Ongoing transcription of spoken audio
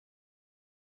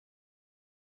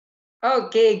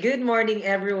Okay, good morning,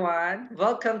 everyone.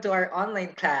 Welcome to our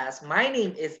online class. My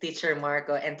name is Teacher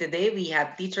Marco, and today we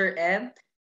have Teacher M.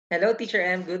 Hello, Teacher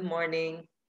M. Good morning.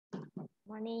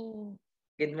 Morning.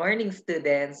 Good morning,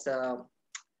 students. Um,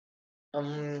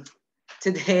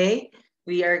 Today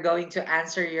we are going to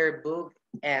answer your book.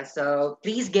 And so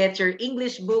please get your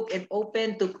English book and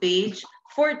open to page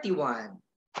 41.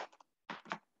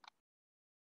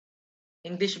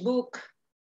 English book,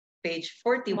 page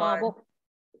Small 41. book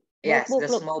Yes, the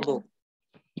ลูก small book.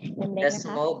 เล่มเล็ก The นะคะ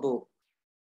small book.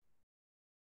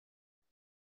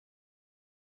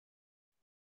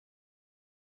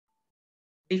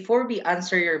 Before we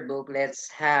answer your book, let's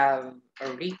have a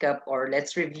recap or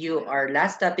let's review our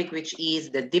last topic, which is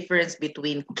the difference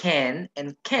between can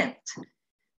and can't.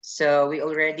 So we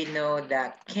already know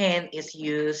that can is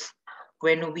used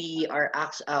when we are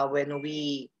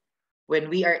when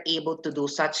we are able to do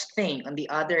such thing. On the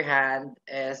other hand,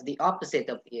 as the opposite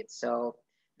of it. So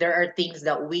there are things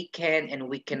that we can and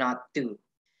we cannot do.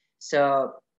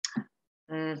 So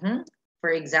mhm, for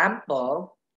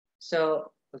example,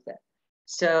 what's that?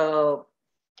 So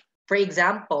for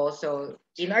example, so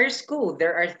in our school,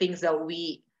 there are things or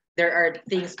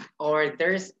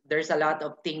there's a lot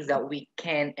of things that we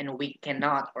can and we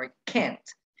cannot or can't.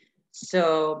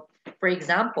 So for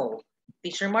example,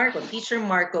 Teacher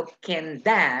Marco can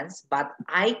dance, but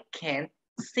I can't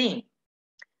sing.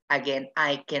 Again,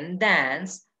 I can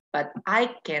dance, but I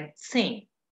can't sing.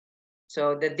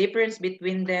 So the difference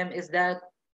between them is that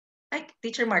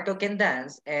Teacher Marco can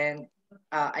dance, and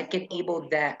I can able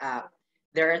that.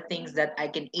 There are things that I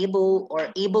can able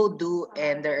do,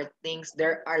 and there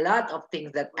are a lot of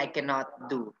things that I cannot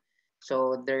do.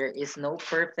 So there is no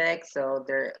perfect. So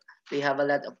there we have a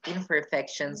lot of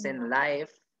imperfections in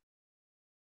life.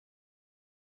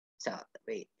 So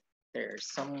wait, there's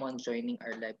someone joining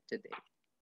our live today.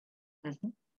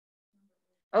 Mhm.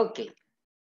 Okay,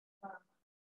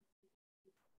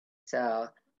 so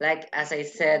like as I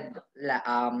said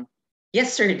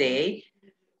yesterday,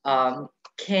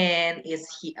 can is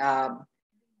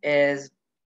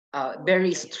a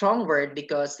very strong word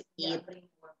because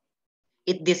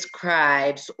it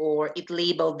describes or it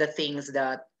labeled the things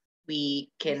that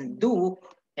we can do,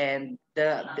 and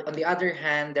on the other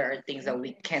hand there are things that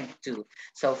we can't do.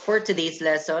 So for today's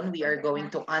lesson we are going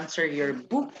to answer your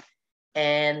book,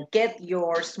 and get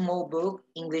your small book,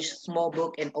 English small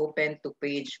book, and open to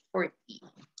page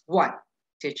 41.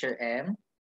 Teacher M.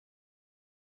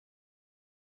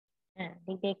 เ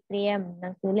ด็กๆเตรียมหนั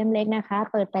งสือเล่มเล็กนะคะ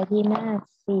เปิดไปที่หน้า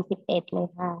41เลย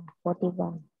ค่ะ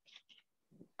41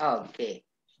 Okay.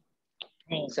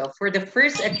 นี่ So for the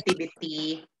first activity,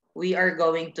 we are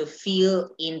going to fill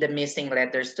in the missing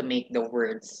letters to make the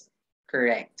words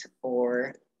correct. Or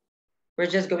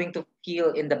we're just going to fill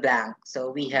in the blank. So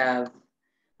we have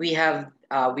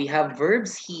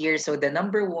verbs here. So the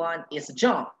number one is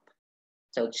jump.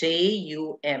 So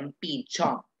Jump,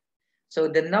 jump. So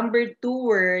the number two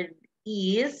word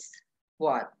is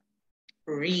what?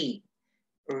 Read.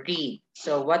 Read.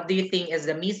 So what do you think is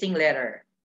the missing letter?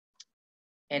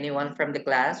 Anyone from the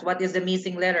class? What is the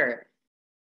missing letter?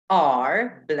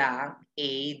 R blank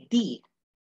A D.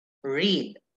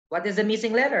 Read. What is the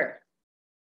missing letter?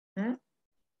 Hmm?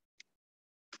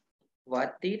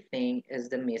 What do you think is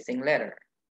the missing letter?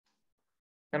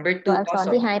 Number ตัว two อักษร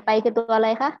also. ที่หายไปคือตัวอะไร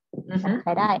คะ Mhm. ใค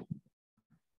รได้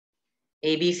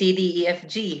A B C D E F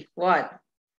G. What?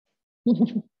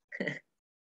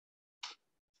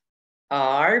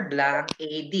 R blank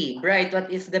A D. Bright, what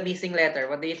is the missing letter?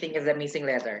 What do you think is the missing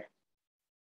letter?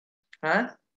 Huh?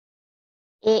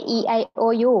 A E I O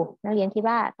U นักเรียนคิด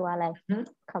ว่าตัวอะไร Mhm.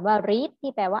 คำว่า read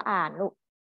ที่แปลว่าอ่านลูก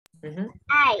Mhm.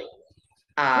 I.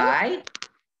 I.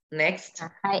 Next.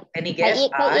 ใคร Any ใคร guess? อี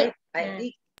กใครอี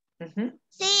ก I. Mhm.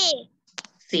 C.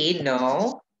 C. No.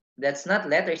 That's not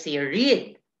letter C. Read.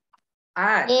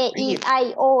 A E Read. I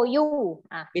O U ค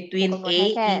รู Between คำนวณ A ให้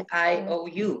แค่ E I O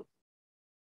U.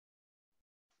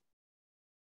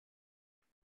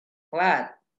 What?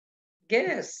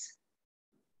 Guess.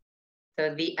 So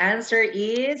the answer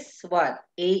is what?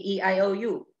 A E I O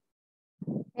U.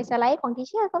 ในสไลด์ของทีเ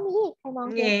ชอร์ก็มีใครมอง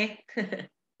เห็น Yeah.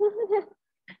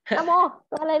 อะโม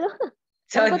ตัวอะไรลูก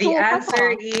So number the 2 ข้อ answer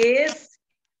 2 is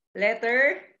letter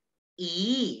E.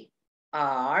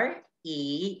 R E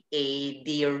A D.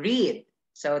 Read.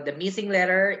 So the missing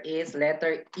letter is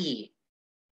letter E.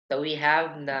 So we have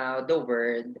now the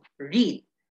word read.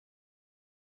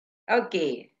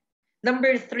 Okay.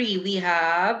 Number 3, we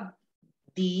have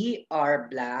D R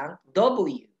blank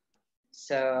W.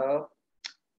 So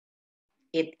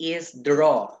it is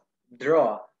draw.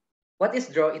 Draw. What is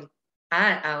draw in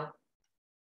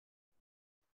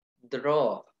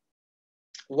draw?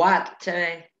 What?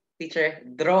 Teacher,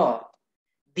 draw.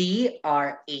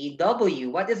 D-R-A-W.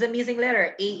 What is the missing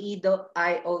letter?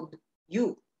 A-E-I-O-U.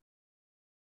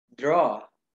 Draw.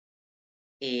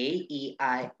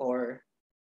 A-E-I or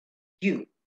U.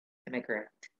 Am I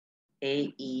correct?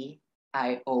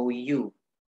 A-E-I-O-U.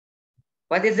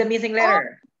 What is the missing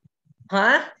letter?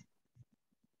 Huh?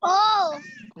 Oh.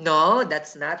 No,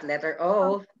 that's not letter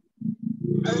O.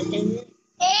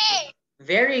 A.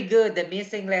 Very good. The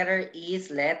missing letter is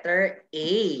letter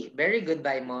A. Very good,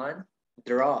 Baimon.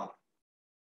 Draw.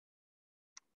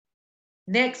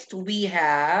 Next, we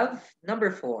have number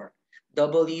 4.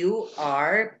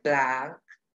 W-R blank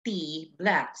T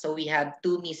blank. So we have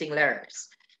 2 missing letters.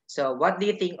 So what do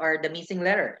you think are the missing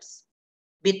letters?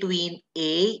 Between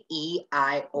A, E,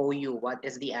 I, O, U. What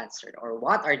is the answer? Or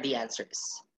what are the answers?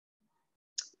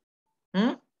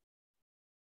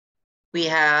 We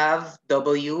have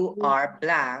W, R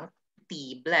blank,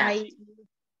 T blank.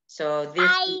 So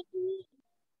this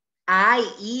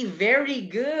I-E, very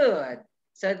good.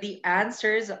 So the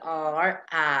answers are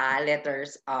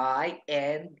letters I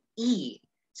and E.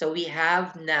 So we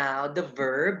have now the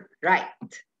verb right.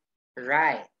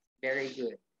 Right. Very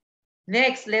good.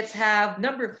 Next, let's have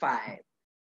number 5.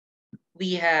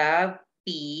 We have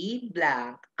P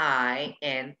blank I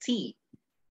and T.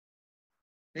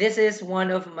 This is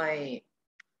one of this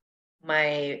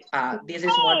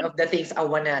is one of the things I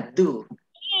wanna do.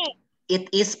 It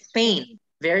is paint.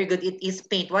 Very good. It is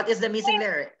paint. What is the missing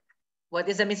letter? What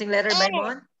is the missing letter,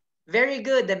 Baimon? Very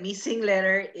good. The missing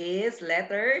letter is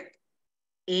letter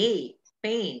A.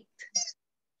 Paint.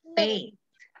 Paint.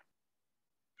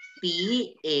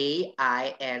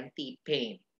 P-A-I-N-T.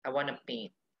 Paint. I want to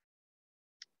paint.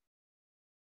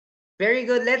 Very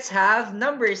good. Let's have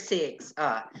number 6.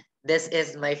 This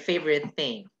is my favorite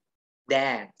thing.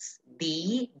 Dance.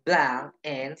 D blank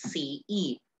and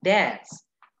C-E. Dance.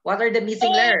 What are the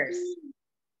missing letters?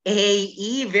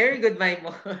 A-E. Very good,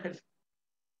 Maimon.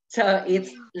 So it's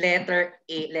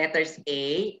letters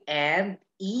A and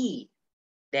E.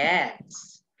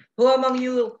 Dance. Who among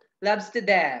you loves to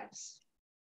dance?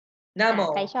 ใคร Namo.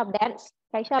 ชอบแดนซ์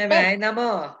ใครชอบ ใช่ไหม เต้น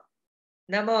Namo.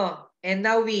 Namo. And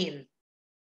Nawin.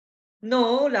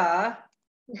 No lah.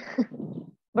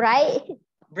 Bright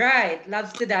Bright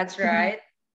loves to dance, right?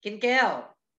 Kinkel.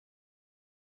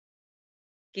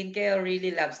 Kinkel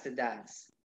really loves to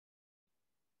dance.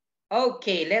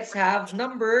 Okay, let's have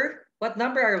what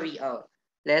number are we? Oh,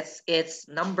 it's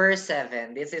number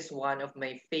 7. This is one of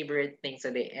my favorite things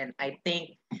today, and I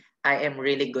think I am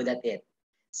really good at it.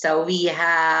 So we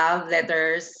have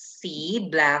letters C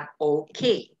blank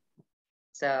OK.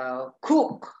 So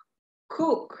cook.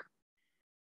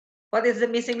 What is the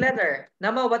missing letter?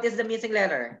 Namo, what is the missing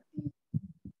letter?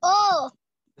 O.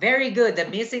 Very good. The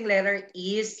missing letter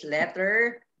is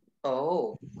letter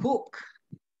O. Cook.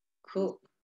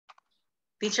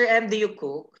 Teacher M, do you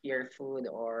cook your food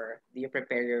or do you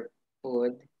prepare your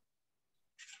food?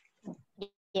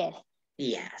 yes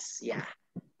Yes, yeah.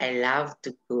 I love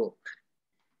to cook.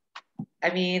 I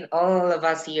mean, all of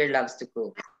us here loves to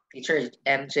cook. Teacher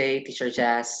MJ, Teacher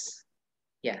Jazz,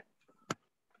 yeah.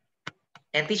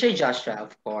 And Teacher Joshua,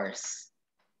 of course.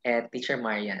 And Teacher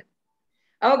Marian.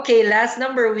 Okay, last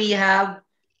number we have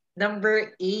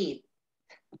number 8.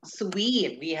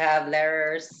 Sweet. We have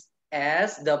letters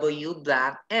S, W,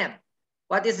 blank, M.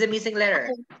 What is the missing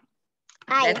letter?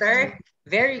 Letter?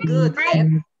 Very good.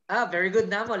 Very good,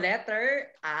 Namo.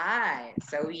 Letter I.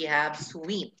 So we have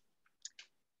sweet.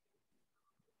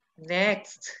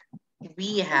 Next,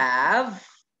 we have,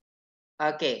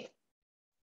 okay.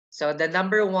 So the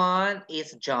number 1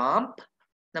 is jump.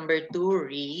 Number 2,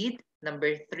 read.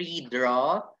 Number 3,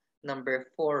 draw.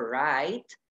 Number 4,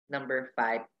 write. Number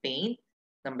 5, paint.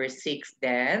 Number 6,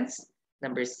 dance.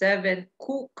 Number 7,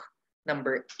 cook.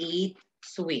 Number 8,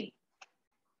 swim.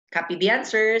 Copy the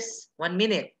answers. 1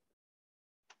 minute.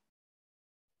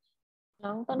 น้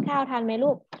องต้นข้าวทันไหม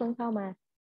ลูกต้นข้าวมา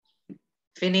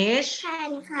Finish? ทั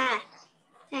นค่ะ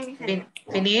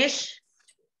Finish?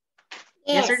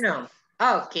 Yes or no?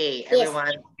 Okay,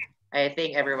 everyone. I think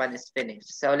everyone is finished.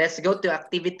 So let's go to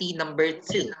activity number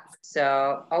 2. So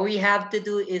all we have to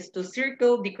do is to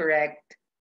circle the correct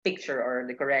picture or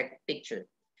the correct picture.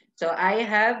 So I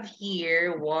have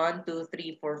here 1, 2,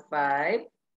 3, 4, 5.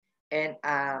 And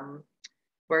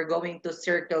we're going to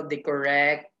circle the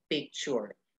correct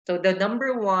picture. So the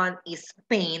number 1 is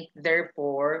paint.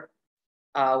 Therefore,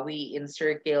 we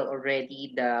encircle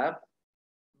already the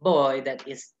boy that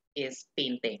is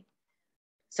painting.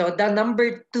 So the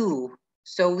number 2,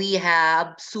 so we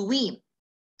have swim.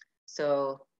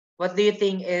 So what do you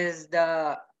think is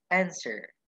the answer?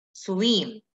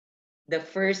 Swim. The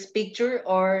first picture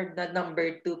or the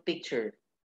number 2 picture?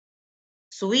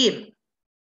 Swim.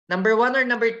 Number 1 or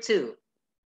number 2?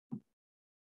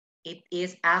 It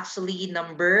is actually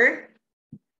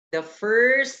the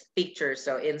first picture.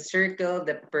 So encircle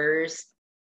the first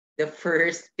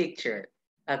picture.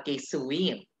 Okay,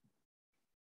 swim.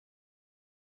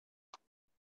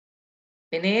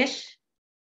 Finish?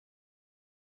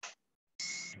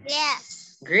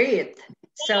 Yes. Great.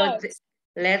 So Yes.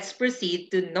 let's proceed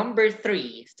to number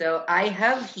 3. So I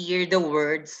have here the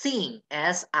word sing,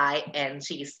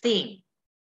 S-I-N-G, sing.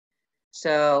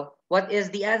 So what is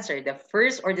the answer? The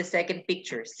first or the second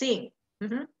picture? Sing.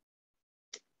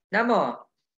 Namo,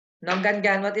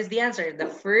 Nonggangan, what is the answer? The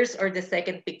first or the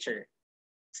second picture?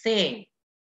 Sing.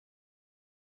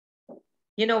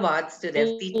 You know what,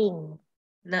 students? Sing.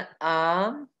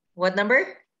 What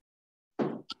number?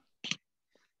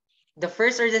 The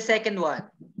first or the second one?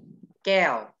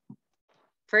 Kel.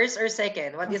 First or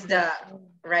second? What is the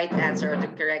right answer or the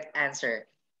correct answer?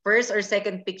 First or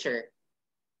second picture?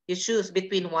 You choose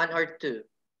between 1 or 2.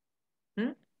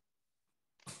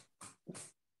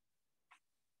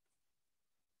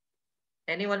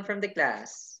 Anyone from the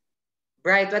class?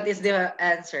 Bright, what is the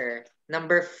answer?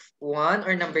 Number 1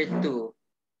 or number 2?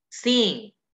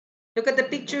 Sing. Look at the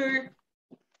picture.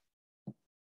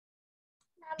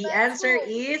 The answer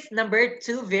is number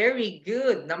 2. Very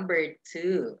good. Number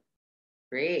 2.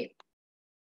 Great.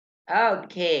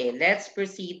 Okay, let's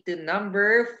proceed to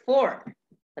number 4.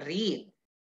 Read.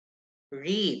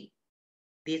 Read.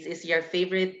 This is your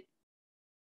favorite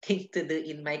thing to do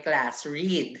in my class.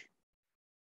 Read.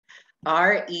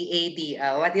 R-E-A-D.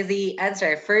 What is the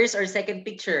answer? First or second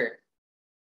picture?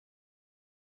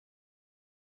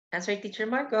 Answer, Teacher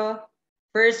Marco.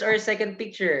 First or second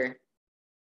picture?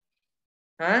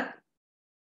 Huh?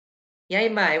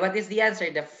 Yaimai, what is the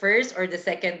answer? The first or the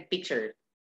second picture?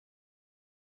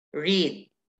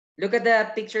 Read. Look at the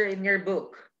picture in your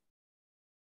book.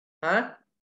 Huh?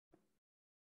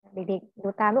 เด็กๆดู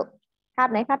ตามลูกภาพ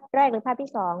ไหนภาพแรกหรือภาพที่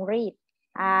 2 read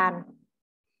อ่าน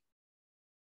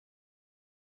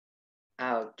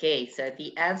Okay, so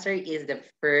the answer is the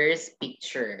first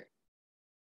picture.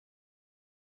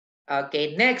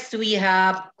 Okay, next we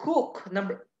have cook.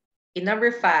 In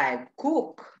number 5,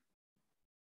 cook.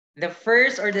 The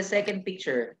first or the second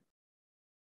picture?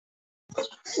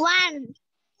 1.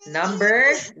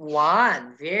 Number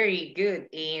 1. Very good,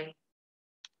 Aim.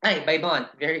 Ay, Baimon.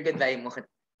 Very good, Baimon.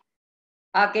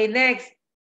 Okay, next.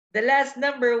 The last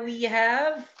number we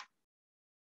have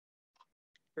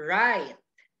right.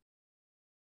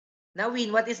 Now,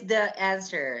 Win, what is the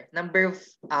answer?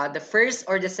 The first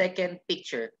or the second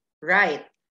picture? Right.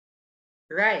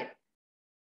 Right.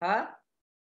 Huh?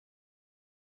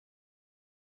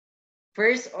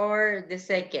 First or the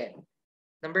second?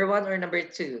 Number 1 or number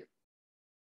 2?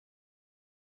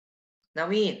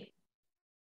 Nawin.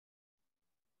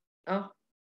 Oh.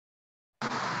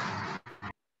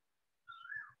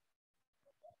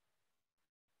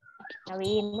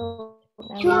 Nawin,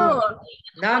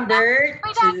 Number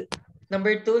 2.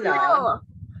 Number 2 lang.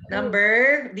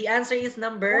 The answer is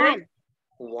number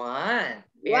 1.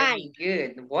 Very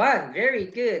good. 1. Very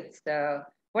good. So,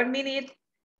 1 minute.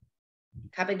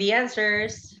 Copy the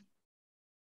answers.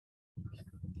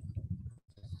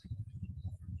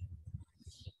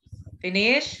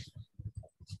 Finish?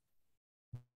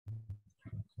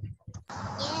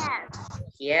 Yes.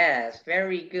 Yes,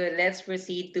 very good. Let's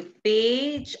proceed to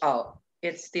page. Oh,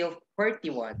 it's still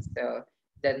 41. So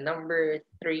the number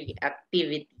 3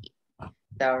 activity.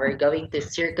 So we're going to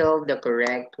circle the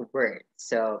correct word.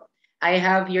 So I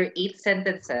have here 8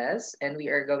 sentences, and we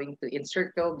are going to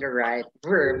encircle the right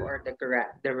verb or the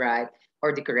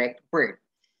correct word.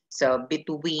 So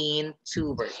between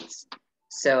 2 words.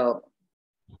 So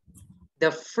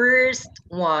the first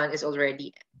one is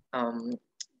already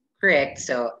correct.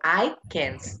 So I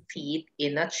can sit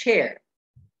in a chair.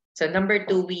 So number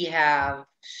 2, we have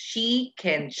she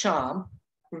can jump,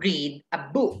 read a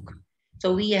book.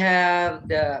 So we have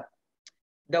the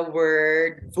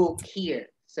word book here.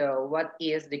 So what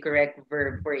is the correct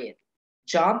verb for it?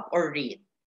 Jump or read?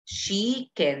 She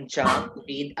can jump,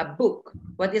 read a book.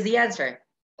 What is the answer?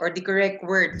 Or the correct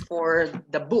word for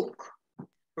the book?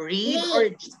 Read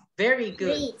or very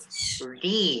good.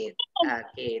 Read.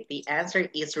 Okay, the answer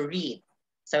is read.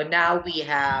 So now we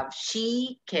have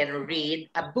she can read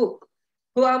a book.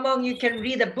 Who among you can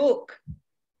read a book?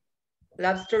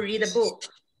 Loves to read a book?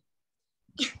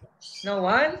 No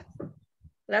one?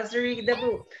 Loves to read the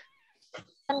book?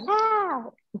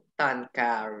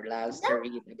 Tankar loves to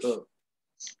read the book.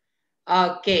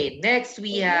 Okay, next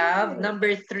we have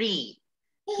number 3.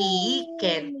 He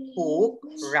can cook,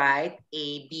 write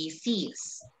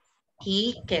ABCs.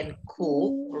 He can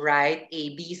cook, write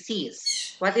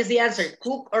ABCs. What is the answer?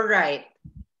 Cook or write?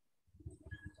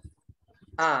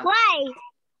 Why?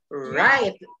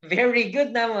 Right. Very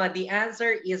good, Nama. The answer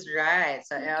is right.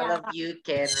 So all of you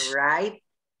can write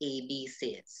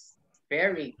ABCs.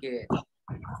 Very good.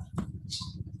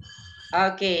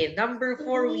 Okay, number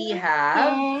 4 we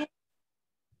have.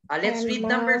 Let's read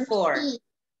number 4.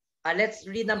 Let's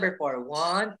read number 4.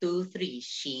 1, 2, 3.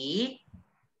 She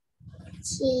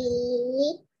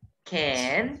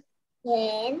can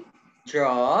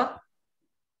draw,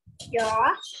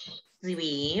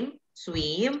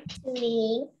 swim,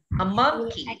 a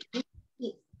monkey.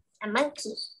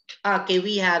 Okay,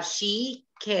 we have she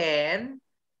can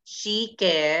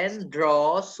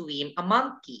draw, swim, a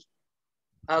monkey.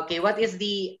 Okay, what is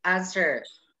the answer?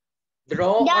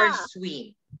 Draw or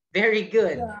swim? Very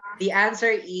good. The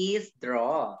answer is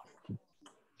draw.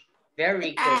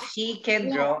 Very good. She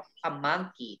can draw a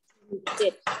monkey.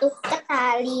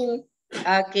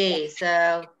 Okay,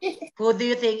 so who do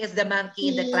you think is the monkey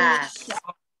in the class?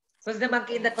 Who's the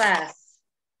monkey in the class?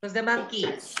 Who's the monkey?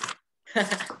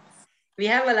 We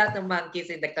have a lot of monkeys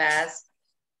in the class.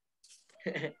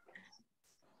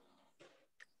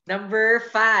 Number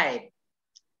 5.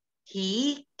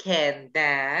 He can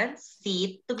dance,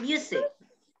 sit to music.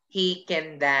 He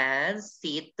can dance,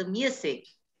 sit to music.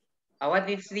 What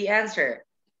is the answer?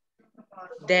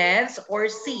 Dance or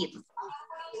sit?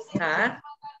 Huh?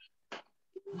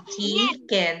 He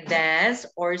can dance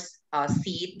or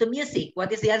sit to music.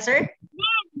 What is the answer?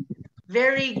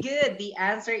 Very good. The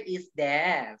answer is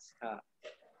dance.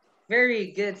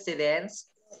 Very good,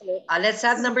 students. Let's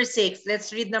have number 6.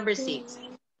 Let's read number 6.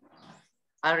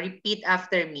 I'll repeat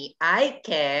after me. I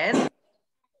can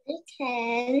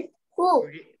cook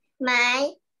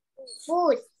my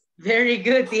food. Very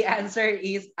good. The answer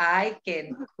is I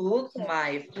can cook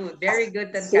my food. Very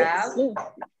good, Tankab.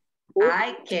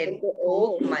 I can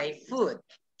cook my food.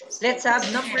 Let's have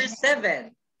number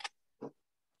 7.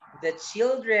 The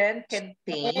children can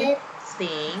paint,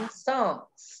 sing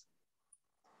songs.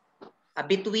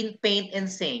 Between paint and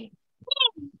sing.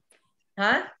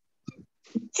 Huh?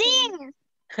 Sing.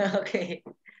 Okay.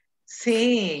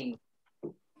 Sing.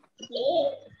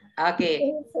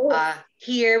 Okay.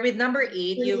 Here with number 8,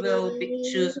 you will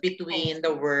choose between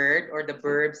the word or the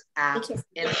verbs act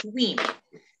and swim.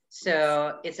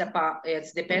 So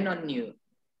it's depend on you.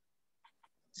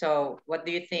 So what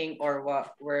do you think, or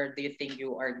where do you think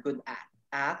you are good at?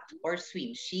 Act or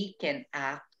swim? She can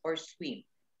act or swim.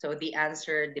 So the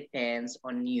answer depends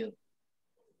on you.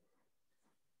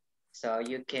 So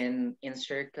you can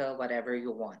encircle whatever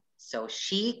you want. So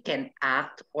she can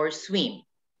act or swim.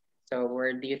 So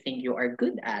where do you think you are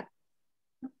good at?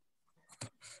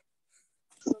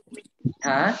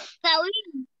 Huh?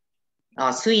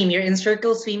 Swim. You're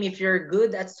encircle swim if you're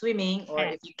good at swimming, or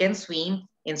if you can swim,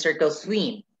 encircle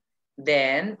swim.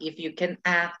 Then if you can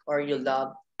act or you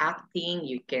love acting,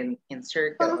 you can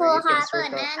encircle or you can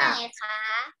circle act.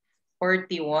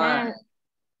 41.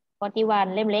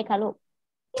 41 เล่มเล็กค่ะลูก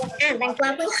แตงกวา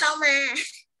เพิ่งเข้ามา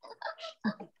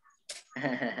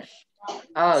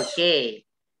Okay.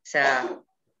 So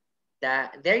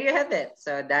there you have it.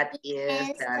 So that is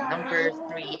the number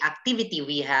 3 activity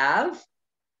we have.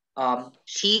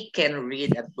 She can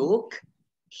read a book.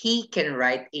 He can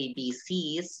write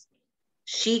ABCs.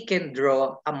 She can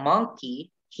draw a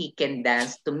monkey. He can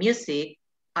dance to music.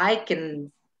 I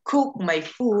can cook my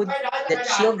food. The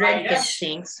children can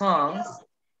sing songs.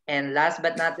 And last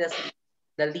but not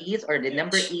the least, or the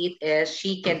number 8 is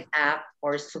she can act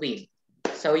or swim.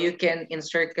 So you can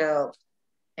encircle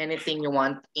anything you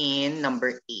want in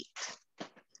number 8.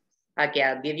 Okay,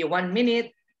 I'll give you 1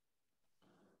 minute.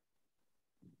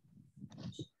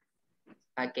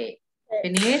 Okay,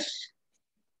 finish?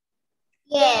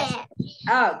 Yes.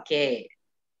 Okay.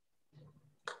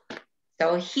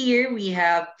 So here we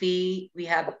have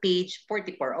page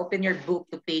 44. Open your book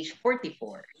to page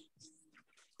 44.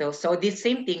 So this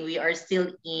same thing, we are still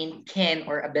in can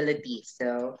or ability.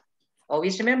 So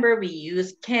always remember we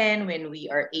use can when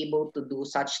we are able to do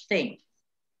such thing.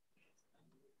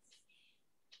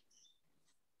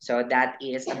 So that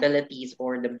is abilities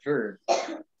or the verb.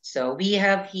 So we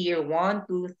have here 1,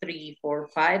 2, 3, 4,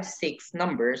 5, 6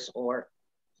 numbers or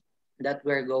that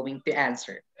we're going to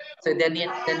answer. So then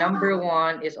the number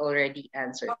 1 is already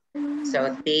answered.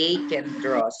 So they can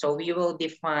draw. So we will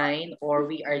define, or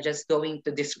we are just going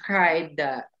to describe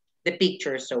the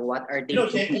picture. So what are they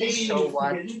doing? So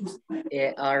what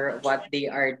they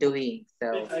are doing.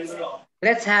 So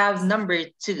let's have number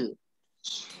 2.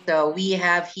 So we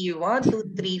have here 1,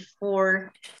 2, 3,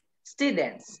 4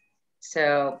 students.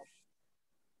 So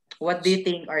what do you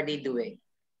think are they doing?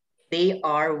 They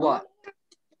are what?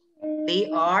 They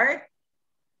are,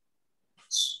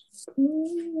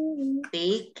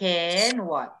 they can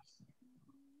what?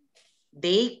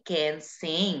 They can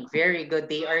sing. Very good.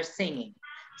 They are singing.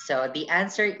 So the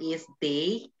answer is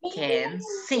they can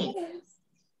sing.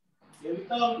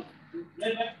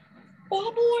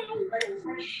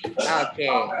 Okay.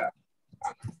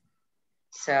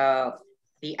 So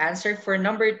the answer for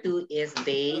number 2 is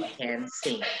they can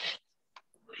sing.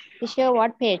 Teacher,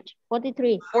 what page?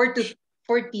 43.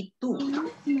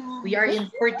 42. We are in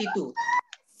 42.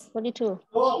 42.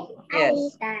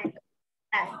 Yes.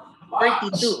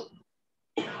 42.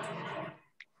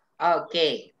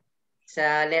 Okay. So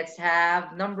let's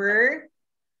have number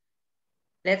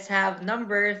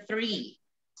 3.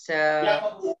 So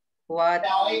what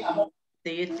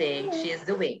do you think she is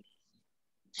doing?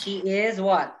 She is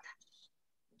what?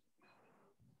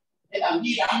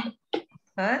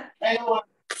 Huh?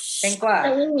 Tengkwa.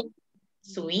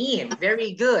 Swim.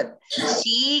 Very good.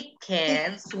 She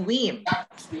can swim.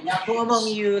 Who among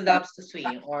you loves to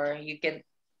swim? Or who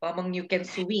among you can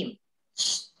swim?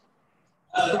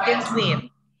 Who can swim?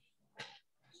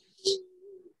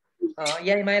 Oh,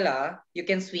 Yaimai la. You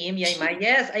can swim, Yaimai.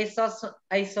 Yes, I saw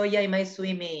Yaimai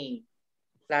swimming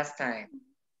last time.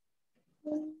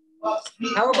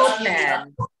 How about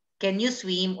Pan? Can you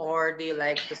swim or do you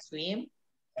like to swim?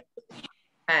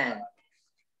 Pan.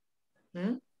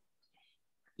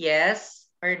 Yes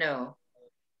or no?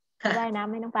 ว่ายน้ำ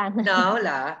ไม่ต้องปาน No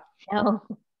lah. No.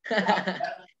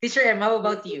 Teacher M, how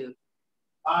about you?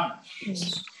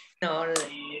 No.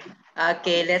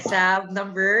 Okay, let's have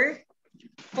number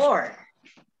 4.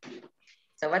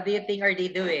 So what do you think are they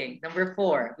doing? Number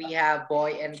 4, we have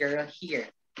boy and girl here.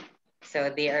 So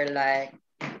they are like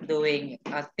doing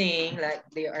a thing, like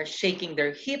they are shaking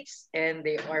their hips and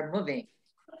they are moving.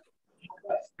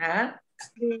 Huh?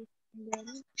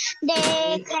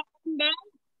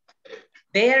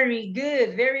 Very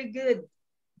good, very good.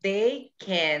 They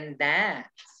can dance.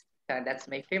 So that's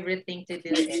my favorite thing to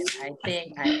do, and I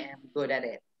think I am good at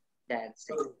it,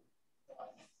 dancing.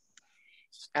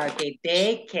 Okay,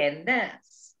 they can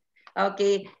dance.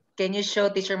 Okay, can you show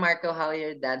Teacher Marco how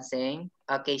you're dancing?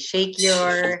 Okay, shake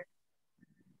your,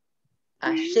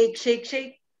 shake, shake,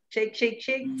 shake, shake, shake,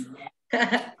 shake.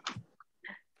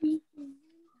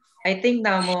 I think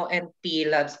Namo and P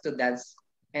loves to dance,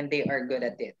 and they are good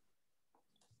at it.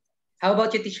 How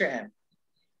about you, Teacher M?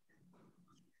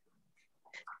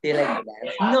 Do you like to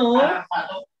dance? No?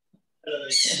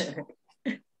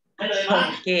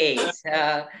 Okay,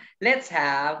 so let's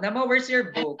have, Namo, where's your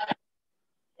book?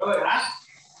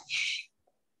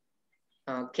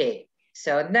 Okay,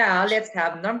 so now let's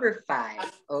have number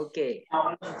 5. Okay,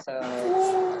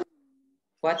 so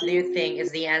what do you think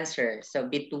is the answer? So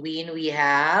between we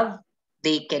have,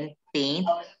 they can paint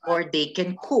or they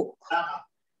can cook.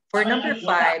 For number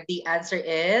 5, the answer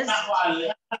is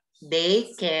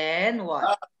they can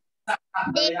what?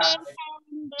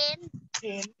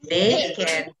 They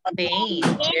can paint.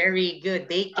 Very good.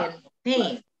 They can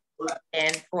paint.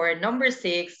 And for number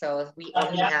 6, so we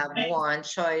only have one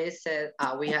choice.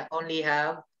 We only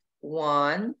have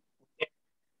one.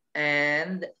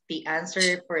 And the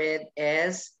answer for it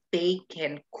is they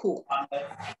can cook.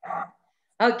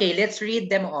 Okay, let's read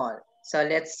them all. So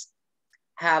let's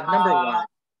have number 1.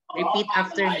 Repeat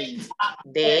after me.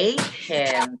 They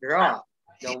can draw.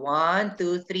 So 1,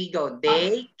 2, 3, go.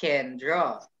 They can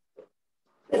draw.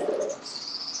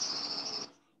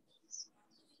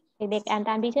 เด็กๆอ่านต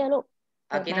ามพี่เชื่อลูก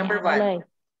Okay, number 1.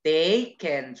 They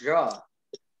can draw.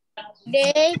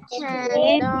 They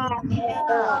can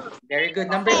draw. Very good.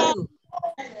 Number 2.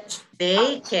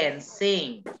 They can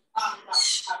sing.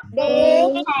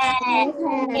 They can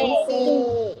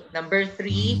sing. Number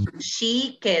 3.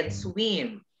 She can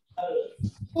swim.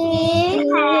 She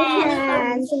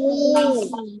can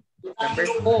swim. Number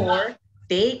 4.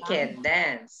 They can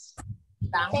dance.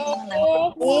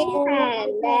 They can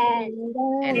dance.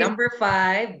 And number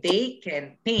 5. They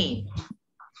can paint.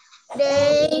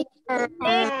 They can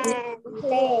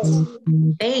play.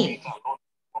 Paint.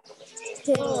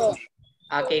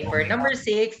 Okay, for number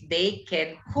 6, they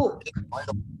can cook.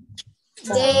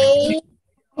 They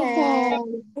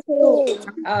can cook.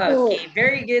 Okay,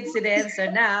 very good, students.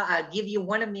 So now I'll give you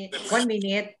 1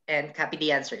 minute and copy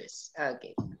the answers.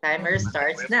 Okay, timer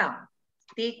starts now.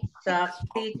 Tick tock,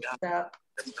 tick tock.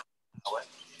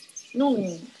 นุ่ง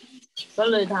ก็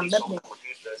เลยทำแบบนี้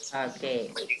Okay.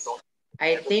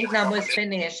 I think Namo is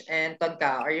finished. And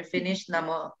Tonka, are you finished,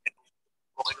 Namo?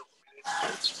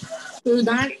 คือไ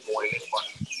ด้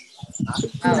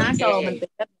หน้าจอมันเป็น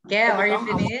Gail, are you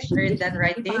finished? Are you done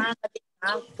writing?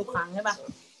 ทุกครั้งใช่ป่ะ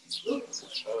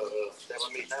แต่มั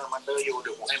นมีหน้ามันเตอร์อยู่เ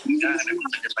ดี๋ยวผมให้มันได้นะ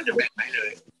มันจะแบ่งให้เล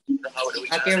ยแล้วเอาดู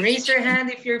Okay, raise your hand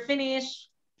if you're finished.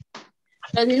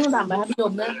 แล้วที่หนูทำไปให้พี่โย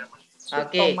มเนี่ยตรง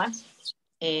Okay. ไหม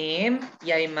Aim,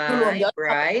 Yaimai,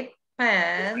 Bright,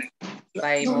 Pan,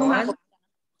 Baimon.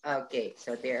 Okay, so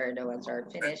they are the ones who are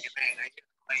finished.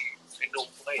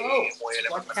 Oh,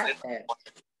 what happened?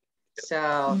 So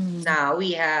now we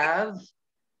have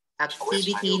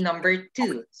activity number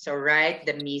 2. So write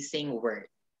the missing word.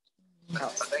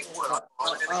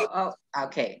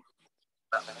 Okay.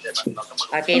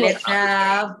 Okay, let's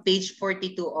have page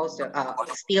 42 also.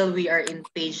 Still we are in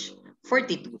page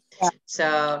 42. So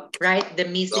write the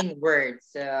missing word.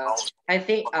 So I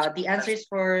think the answers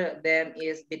for them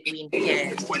is between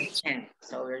can and can't.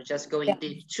 So we're just going to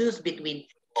choose between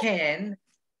can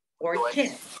or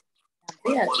can't.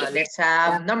 Let's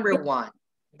have number 1.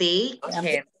 They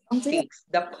can fix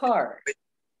the car.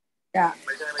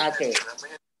 Okay.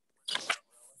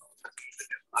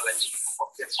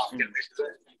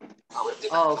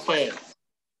 Okay.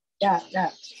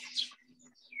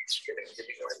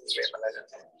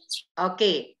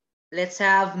 Okay, let's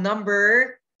have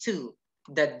number 2.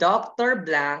 The doctor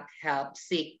blank helps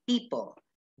sick people.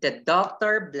 The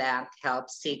doctor blank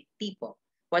helps sick people.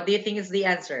 What do you think is the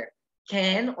answer?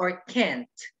 Can or can't?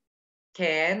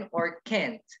 Can or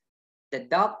can't? The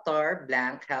doctor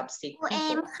blank helps sick ครูเอ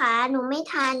ม people. ค่ะหนูไม่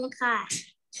ทันค่ะ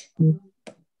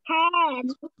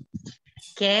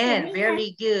Can, very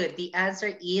good. The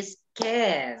answer is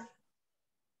can.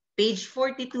 Page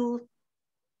 42.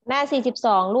 หน้า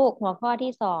42ลูกหัวข้อ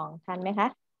ที่2ทันไหมคะ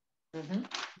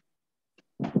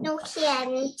หนูเขียน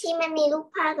ที่มันมีรูป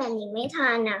ภาพแบบนี้ไม่ทั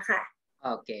นนะคะ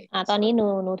Okay. ตอนนี้ห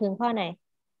นูถึงข้อไหน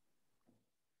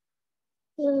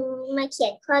มาเขีย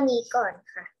นข้อนี้ก่อน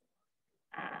ค่ะ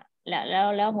แ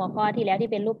ล้วหัวข้อที่แล้ว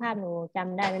ที่เป็นรูปภาพหนูจ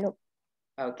ำได้ไหมลูก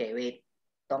Okay, wait.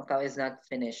 Tongkao is not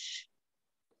finished.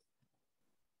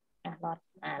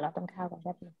 รอต้นข้าวก่อนแ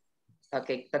ป๊บนึง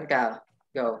Okay, Tongkao,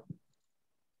 go.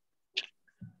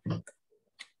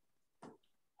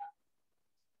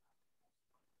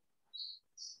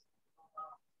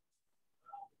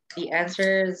 The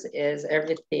answers is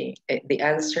everything. The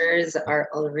answers are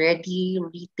already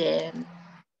written.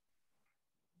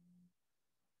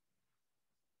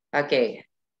 Okay.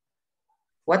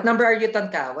 What number are you,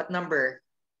 Tongkao? What number?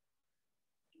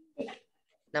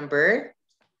 Number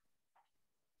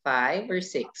 5 or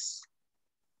 6?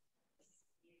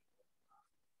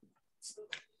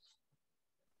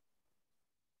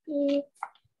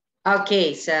 Okay,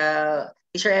 so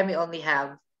Teacher Emmy only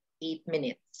have 8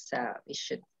 minutes. So we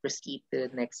should proceed to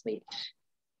the next page.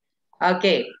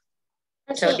 Okay.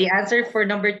 So the answer for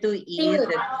number 2 is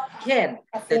that can.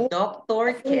 The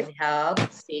doctor can help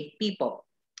sick people.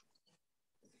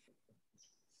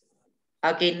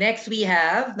 Okay, next we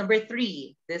have number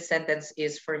 3. This sentence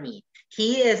is for me.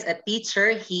 He is a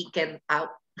teacher. He can out.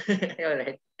 All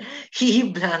right. He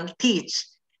blank teach.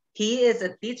 He is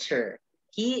a teacher.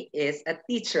 He is a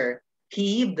teacher.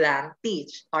 He blank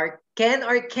teach. Or can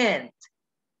or can't?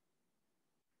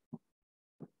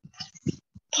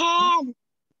 Can.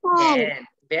 Can.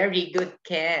 Very good,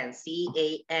 can.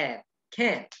 C-A-N.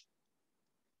 Can.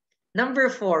 Number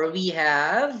 4, we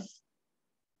have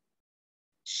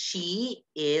she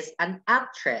is an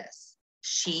actress.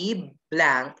 She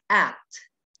blank act.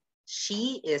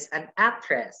 She is an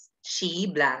actress. She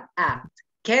blank act.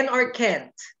 Can or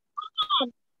can't?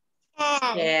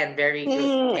 Can. Very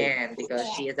good. Can, because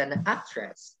she is an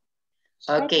actress.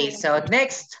 Okay, so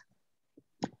next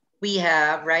we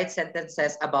have write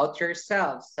sentences about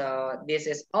yourself. So this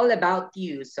is all about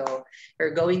you. So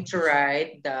you're going to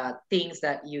write the things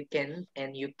that you can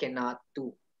and you cannot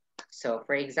do. So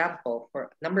for example,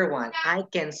 for number 1, I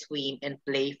can swim and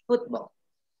play football.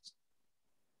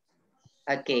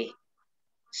 Okay.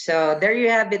 So there you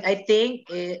have it. I think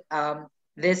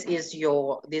this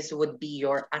would be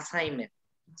your assignment.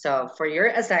 So for your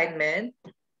assignment,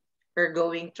 you're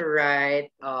going to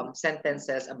write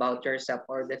sentences about yourself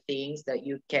or the things that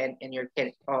you can and you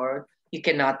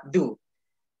cannot do.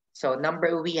 So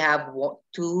we have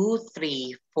 2,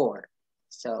 3, 4.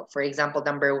 So for example,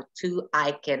 number 2,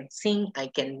 I can sing, I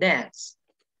can dance.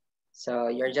 So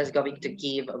you're just going to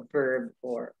give a verb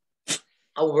or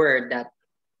a word that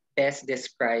best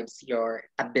describes your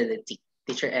ability.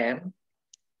 Teacher M.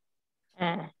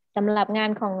 สำหรับงา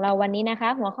นของเราวันนี้นะคะ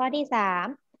หัวข้อที่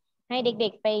3ให้เด็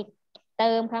กๆไปเ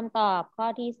ติมคำตอบข้อ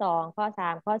ที่2ข้อ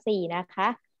3ข้อ4นะคะ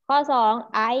ข้อ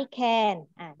2 I can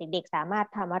เด็กๆสามารถ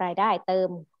ทำอะไรได้เติม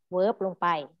verb ลงไป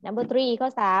number 3 ข้อ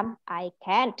3 I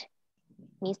can't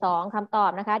มี2คำตอ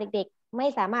บนะคะเด็กๆไม่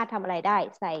สามารถทำอะไรได้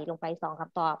ใส่ลงไป2ค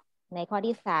ำตอบในข้อ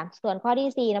ที่3ส่วนข้อ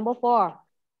ที่4 number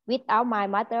 4 without my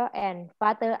mother and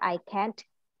father I can't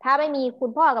ถ้าไม่มีคุ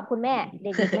ณพ่อกับคุณแม่เ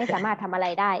ด็กๆไม่สามารถทำอะไร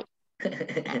ได้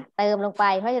เติมลงไป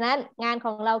เพราะฉะนั้นงานข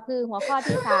องเราคือหัวข้อ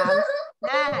ที่3ห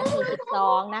น้า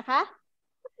42นะคะ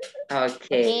Okay. โอเค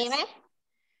ไหม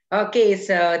Okay,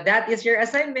 so that is your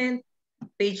assignment.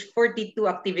 Page 42,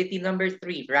 activity number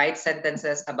 3, write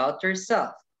sentences about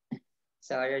yourself.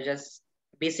 So you're just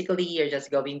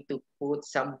going to put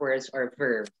some words or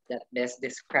verbs that best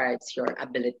describes your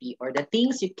ability or the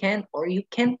things you can or you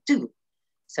can't do.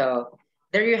 So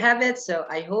there you have it. So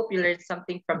I hope you learned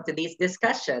something from today's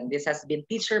discussion. This has been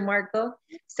Teacher Marco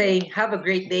saying have a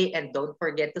great day and don't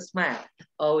forget to smile.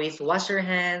 Always wash your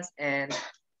hands and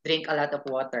drink a lot of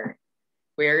water.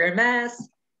 Wear your mask.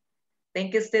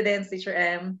 Thank you, students. Teacher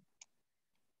M.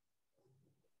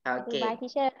 Okay. Bye,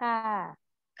 teacher ค่ะ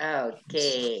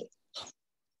Okay.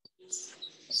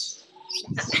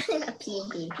 P.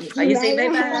 You say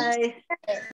bye-bye.